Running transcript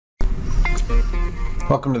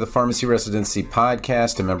Welcome to the Pharmacy Residency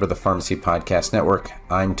Podcast, a member of the Pharmacy Podcast Network.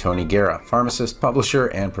 I'm Tony Guerra, pharmacist, publisher,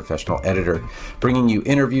 and professional editor, bringing you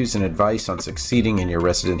interviews and advice on succeeding in your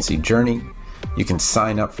residency journey. You can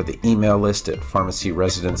sign up for the email list at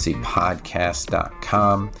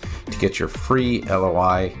pharmacyresidencypodcast.com to get your free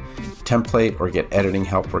LOI template or get editing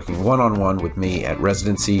help working one-on-one with me at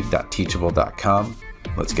residency.teachable.com.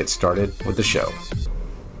 Let's get started with the show.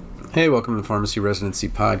 Hey, welcome to the Pharmacy Residency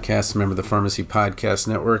Podcast, a member of the Pharmacy Podcast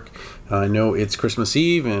Network. I know it's Christmas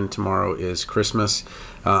Eve and tomorrow is Christmas.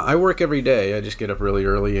 I work every day. I just get up really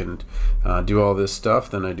early and do all this stuff.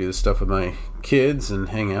 Then I do the stuff with my kids and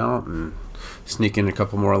hang out and sneak in a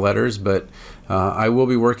couple more letters. But I will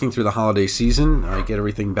be working through the holiday season. I get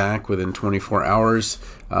everything back within 24 hours,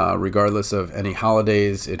 regardless of any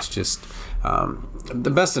holidays. It's just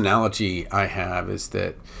the best analogy I have is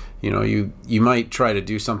that you might try to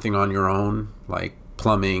do something on your own, like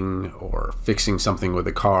plumbing or fixing something with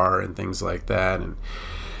a car and things like that.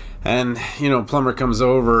 And plumber comes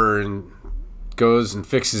over and goes and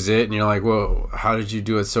fixes it, and you're like, whoa, how did you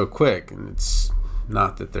do it so quick? And it's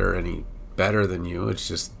not that they're any better than you. It's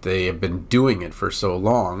just they have been doing it for so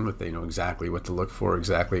long that they know exactly what to look for,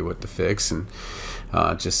 exactly what to fix, and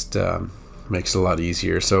just makes it a lot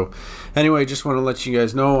easier. So anyway, just want to let you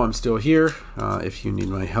guys know I'm still here if you need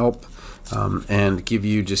my help, and give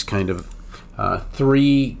you just kind of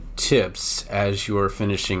 3 tips as you're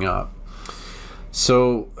finishing up.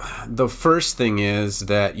 So the first thing is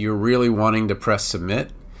that you're really wanting to press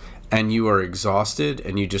submit and you are exhausted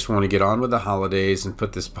and you just want to get on with the holidays and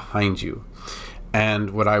put this behind you. And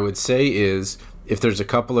what I would say is, if there's a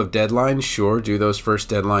couple of deadlines, sure, do those first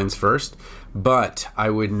deadlines first, but I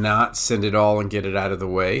would not send it all and get it out of the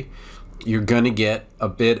way. You're going to get a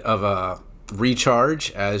bit of a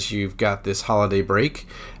recharge as you've got this holiday break,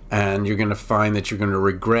 and you're going to find that you're going to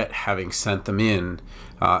regret having sent them in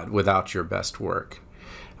without your best work.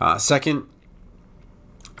 Second,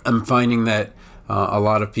 I'm finding that a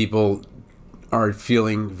lot of people are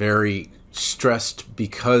feeling very stressed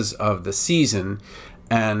because of the season,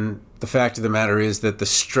 and the fact of the matter is that the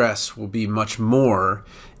stress will be much more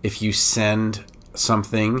if you send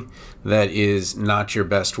something that is not your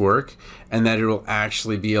best work, and that it will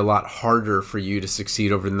actually be a lot harder for you to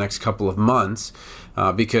succeed over the next couple of months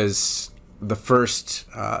because the first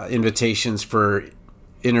invitations for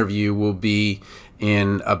interview will be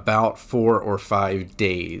in about 4 or 5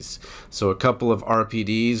 days. So a couple of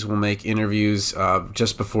RPDs will make interviews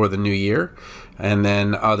just before the new year, and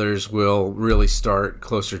then others will really start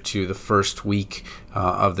closer to the first week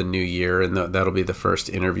of the new year, and that'll be the first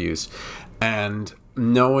interviews. And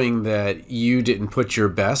knowing that you didn't put your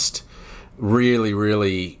best really,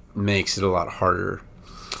 really makes it a lot harder.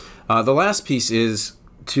 The last piece is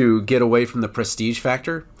to get away from the prestige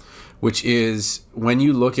factor, which is when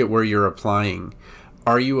you look at where you're applying,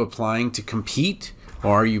 are you applying to compete, or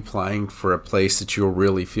are you applying for a place that you'll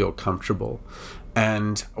really feel comfortable?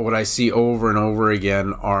 And what I see over and over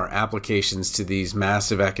again are applications to these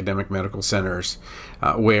massive academic medical centers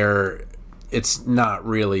where it's not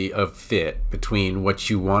really a fit between what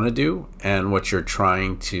you want to do and what you're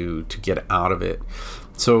trying to get out of it.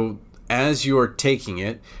 So as you're taking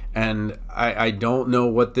it, and I don't know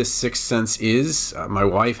what this sixth sense is. My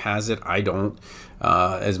wife has it. I don't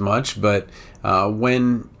as much. But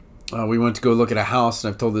when we went to go look at a house,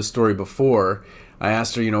 and I've told this story before, I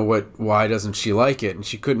asked her, why doesn't she like it? And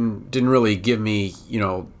she didn't really give me,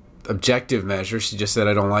 objective measures. She just said,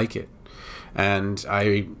 I don't like it. And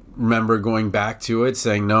I remember going back to it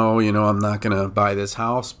saying, no, I'm not going to buy this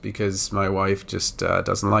house because my wife just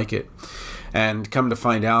doesn't like it. And come to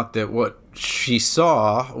find out that what she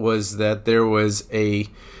saw was that there was a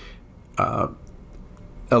not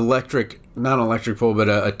electric pole, but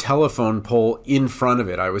a telephone pole in front of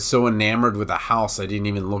it. I was so enamored with the house, I didn't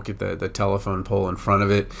even look at the telephone pole in front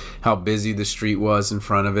of it, how busy the street was in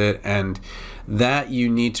front of it, and that you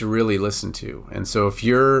need to really listen to. And so if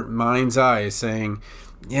your mind's eye is saying,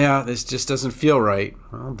 yeah, this just doesn't feel right,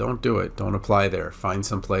 well, don't do it. Don't apply there. Find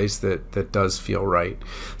some place that does feel right.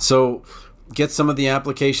 So get some of the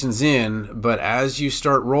applications in, but as you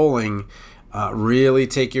start rolling, really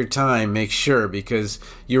take your time, make sure, because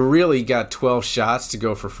you really got 12 shots to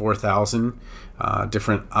go for 4,000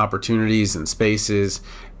 different opportunities and spaces,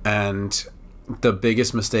 and the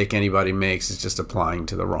biggest mistake anybody makes is just applying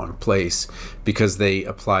to the wrong place because they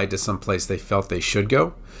applied to some place they felt they should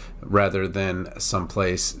go rather than some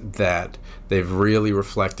place that they've really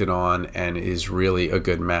reflected on and is really a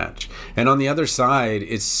good match. And on the other side,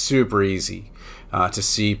 it's super easy to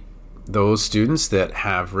see those students that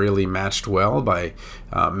have really matched well by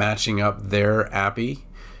matching up their APPE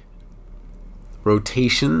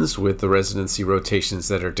rotations with the residency rotations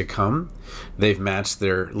that are to come. They've matched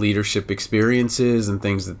their leadership experiences and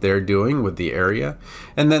things that they're doing with the area.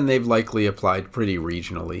 And then they've likely applied pretty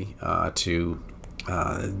regionally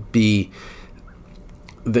because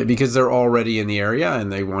they're already in the area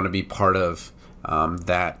and they want to be part of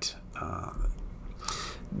that.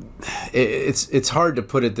 It's hard to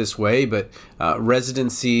put it this way, but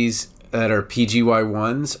residencies that are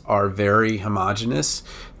PGY1s are very homogenous.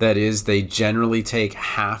 That is, they generally take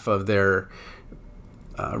half of their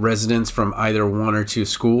residents from either one or two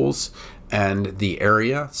schools and the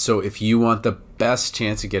area. So if you want the best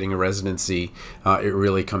chance of getting a residency, it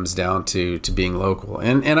really comes down to being local.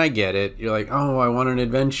 And I get it. You're like, oh, I want an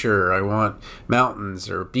adventure. I want mountains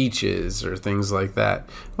or beaches or things like that.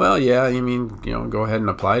 Well, yeah, go ahead and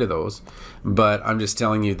apply to those. But I'm just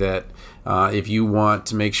telling you that if you want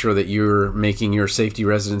to make sure that you're making your safety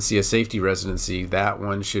residency a safety residency, that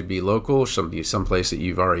one should be local, should be someplace that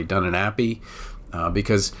you've already done an APPE,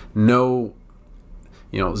 because no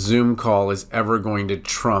Zoom call is ever going to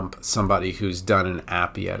trump somebody who's done an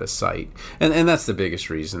APPE at a site. And that's the biggest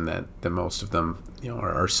reason that most of them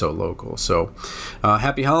are so local. So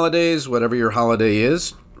happy holidays, whatever your holiday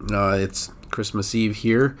is. It's Christmas Eve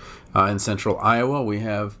here in central Iowa. We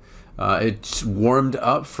have it's warmed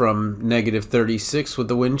up from -36 with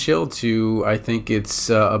the wind chill to, I think it's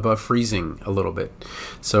above freezing a little bit.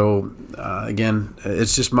 So again,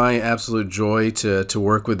 it's just my absolute joy to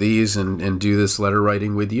work with these and do this letter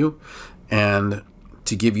writing with you, and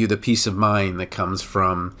to give you the peace of mind that comes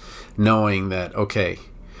from knowing that, okay,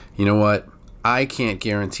 you know what, I can't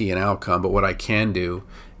guarantee an outcome, but what I can do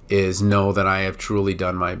is know that I have truly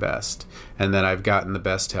done my best and that I've gotten the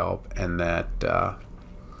best help, and that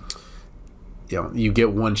you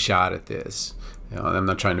get one shot at this. I'm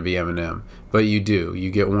not trying to be Eminem, but you do. You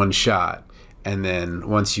get one shot, and then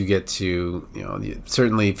once you get to,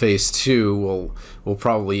 certainly phase 2 will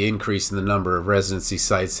probably increase in the number of residency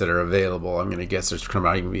sites that are available. I'm going to guess there's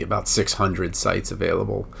going to be about 600 sites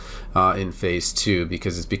available in phase 2,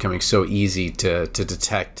 because it's becoming so easy to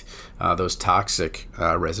detect those toxic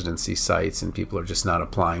residency sites, and people are just not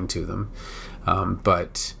applying to them.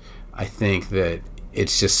 But I think that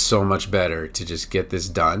it's just so much better to just get this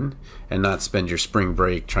done and not spend your spring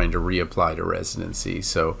break trying to reapply to residency.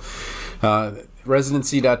 So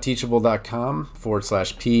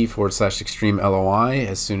residency.teachable.com/P/extreme LOI.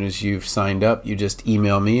 As soon as you've signed up, you just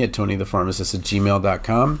email me at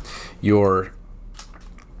tonythepharmacist@gmail.com your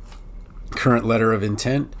current letter of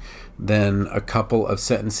intent, then a couple of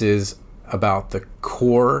sentences about the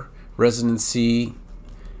core residency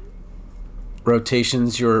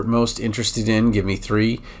rotations you're most interested in. Give me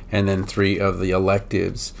 3, and then 3 of the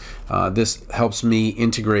electives. This helps me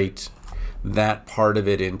integrate that part of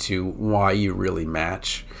it into why you really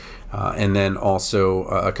match, and then also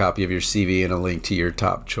a copy of your CV and a link to your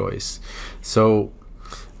top choice. So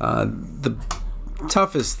the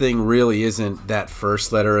toughest thing really isn't that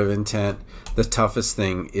first letter of intent. The toughest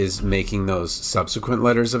thing is making those subsequent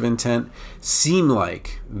letters of intent seem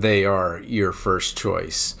like they are your first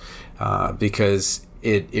choice. Because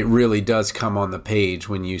it really does come on the page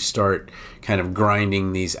when you start kind of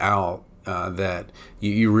grinding these out, that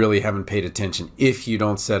you really haven't paid attention if you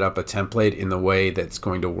don't set up a template in the way that's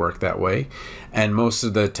going to work that way. And most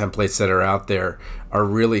of the templates that are out there are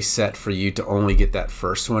really set for you to only get that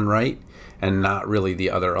first one right, and not really the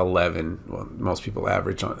other 11. Well, most people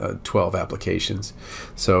average on 12 applications.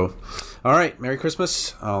 So, all right, Merry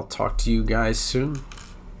Christmas. I'll talk to you guys soon.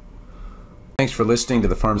 Thanks for listening to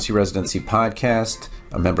the Pharmacy Residency Podcast,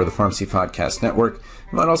 a member of the Pharmacy Podcast Network.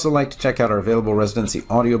 You might also like to check out our available residency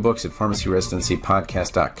audiobooks at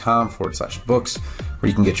pharmacyresidencypodcast.com/books, where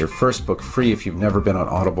you can get your first book free if you've never been on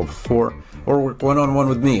Audible before, or work one-on-one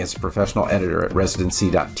with me as a professional editor at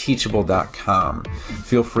residency.teachable.com.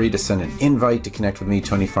 Feel free to send an invite to connect with me,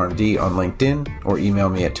 Tony PharmD, on LinkedIn, or email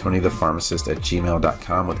me at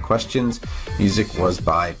tonythepharmacist@gmail.com with questions. Music was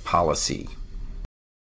by Policy.